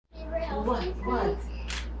What?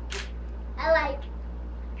 I like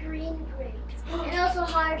green grapes and also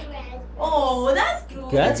hard red. Oh, that's good.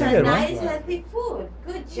 That's a good one. Nice healthy food.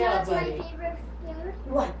 Good You know job, what's my buddy. favorite food?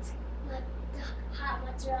 What? The hot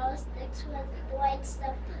mozzarella sticks with white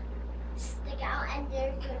stuff stick out, and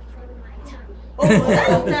they're good for my tummy. Oh,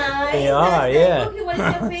 that's nice. They That's are, nice. yeah. Cookie, what is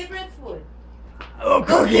your favorite food? Oh,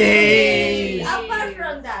 cookies! Apart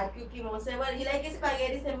from that, Cookie Monster, what, you like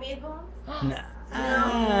spaghetti and meatballs?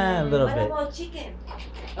 Nah, a little What bit. about chicken?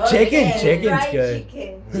 Chicken? Okay, Chicken's fried good.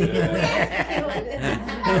 Chicken.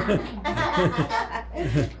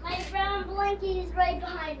 My brown blanket is right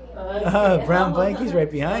behind me. Brown blankie's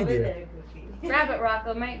right behind Over you. there, Cookie. Grab it,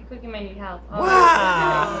 Rocco. Cookie might need help. Oh,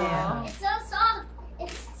 Wow. It's so soft.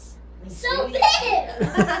 It's so Really? big.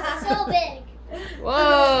 So big.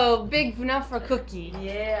 Whoa, big enough for Cookie.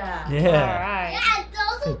 Yeah. All Yeah. right. Yeah, it's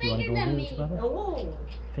also Faith, you wanna bigger go than over me. with your brother? Oh,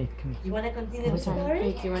 Faith, come here. you want to continue the Come story?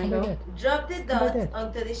 Faith, you want to Come go? here. Drop the Come dots here.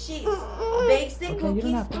 onto the sheets. Bakes the Okay, you don't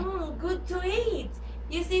cookies. have to. Good to eat.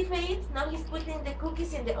 You see, Faith? Now he's putting the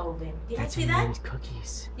cookies in the oven. Did That's you see when that? these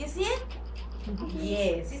cookies. You see it?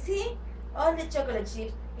 Yes, you see? All the chocolate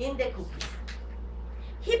chips in the cookies.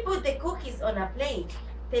 He put the cookies on a plate.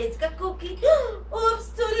 Takes a cookie. Oops,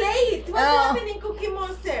 too late. What's happening, Cookie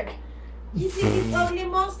Monster? You see this ugly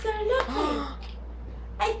monster? Look.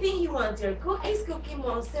 I think he wants your cookies, Cookie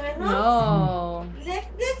Monster. No.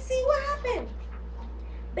 Let's see what happened.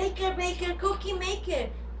 Baker, baker, cookie maker.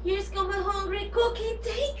 Here's come a hungry cookie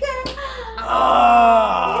taker. He's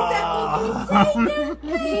a cookie taker.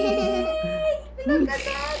 Hey, look at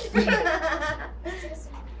that.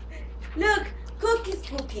 Look,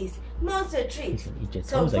 cookies. Monster treats. You just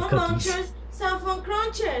Some sounds for like cookies. munchers, some for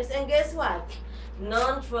crunchers. And guess what?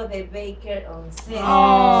 None for the baker on sale.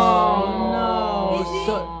 Oh, You see,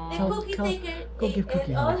 no. the Tell- cookie tell- taker Go give ate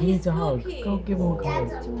Cookie a all hug. He his needs a hug. cookies. Go give him a hug.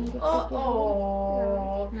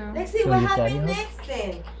 Oh. No. Let's see So what your daddy happened hug? next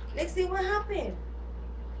then. Let's see what happened.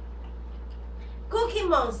 Cookie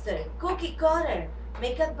Monster, cookie cutter.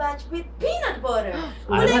 Make a batch with peanut butter.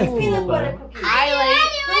 Who I likes like peanut peanut butter butter. cookies?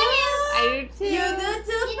 I do too. You do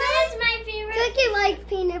too, You know Faith? what's my favorite? Cookie likes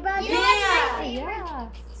peanut butter. You know what's my favorite Yeah.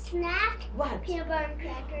 snack? What? Peanut butter and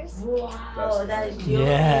crackers. Wow, that is yummy.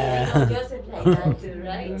 Yeah. I know Joseph like that too,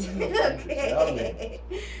 right? Okay.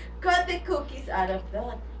 Cut the cookies out of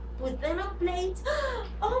that. Put them on plates.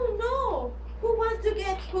 Oh no! Who wants to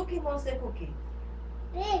get Cookie Monster cookie?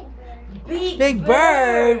 Big bird. Big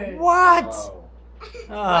Bird. What?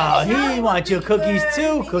 Oh, he wants your cookies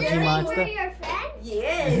too, Cookie Really? Monster. We're your friend?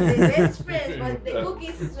 Yes, they're best friends, but the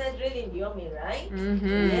cookies smell really yummy, right?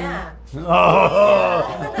 Mm-hmm. Yeah.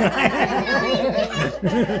 Oh.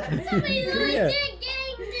 Somebody's really Yeah. good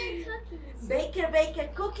getting their cookies. Baker,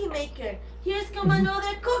 cookie maker. Here's come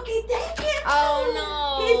another cookie taker.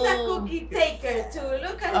 Oh, He's a no. cookie taker too.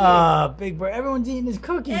 Look at him. Big Bird. Everyone's eating his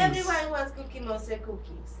cookies. Everyone wants Cookie Monster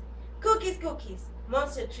cookies. Cookies,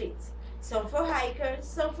 monster treats. Some for hikers,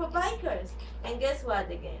 some for bikers. And guess what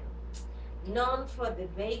again? None for the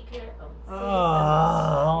baker on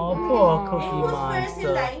Oh, poor And Cookie who's first in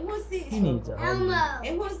Monster. line? Who's this? He needs a hug. Elmo.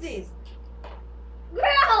 And who's this?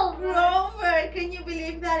 Grover. Grover. Can you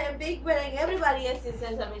believe that? And Big Bird and everybody else in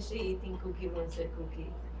Sesame Street eating Cookie Monster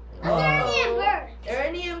cookies. Ernie and Bert.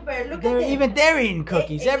 Ernie and Bird. Look They're, at them. even they're eating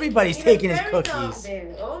cookies. Even- Everybody's even taking his Bird's down cookies.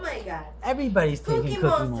 there. Oh my God. Everybody's taking Cookie Cookie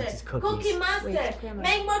Monster. Monster's Cookie cookies. Monster. Wait, Grandma.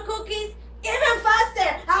 Make more cookies even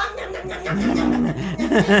faster.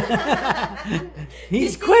 He's You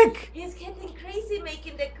see, quick. He's getting crazy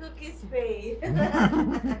making the cookies fade. Look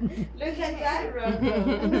at that,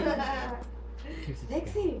 Rocco.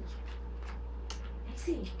 Lexi.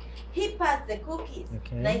 He pats the cookies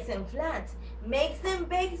Okay. nice and flat, makes them,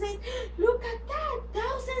 bakes it. Look at that,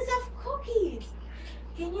 thousands of cookies.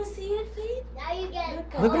 Can you see it, Faith? Now you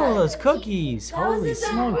get Look at all those cookies. Holy Thousands of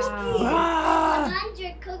smokes. cookies. Ah.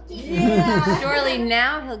 100 cookies. Yeah. Surely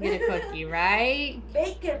now he'll get a cookie, right?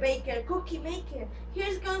 Baker, cookie maker.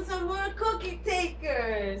 Here's come some more cookie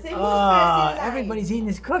takers. And who's first in Ah, line? everybody's eating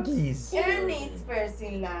his cookies. Ernie's first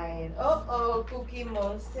in line. Oh, Cookie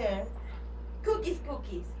Monster. Cookies,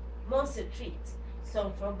 monster treats.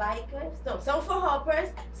 Some for bikers, no, some for hoppers,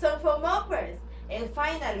 some for moppers. And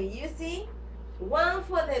finally, you see, one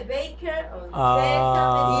for the baker on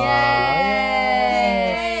Sesame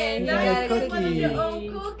Yay! Street. He Now got you a get one of your cookie.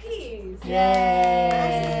 own cookies. Nice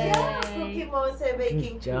Yay. job, Cookie Monster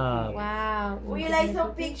baking Good job. Wow. Would you like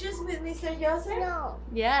some pictures with Mr. Joseph? No.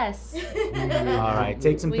 Yes. All right,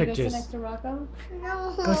 take some Will you pictures. Go sit next to Rocco?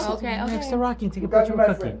 No. Go sit Okay, next okay. to Rocky and take a Look at picture my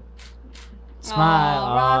with Cookie. friend. Smile.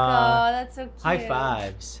 Aw, Rocco, that's so cute. High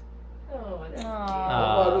fives. Oh, that's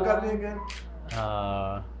Aw. Oh, look at me again.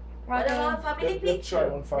 What Rocco. about family Let's try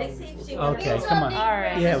picture? one family Let's see if she picture. will Okay, be come on. All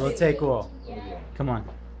right. Yeah, we'll take all. Yeah. Come on.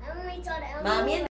 I only thought Mommy and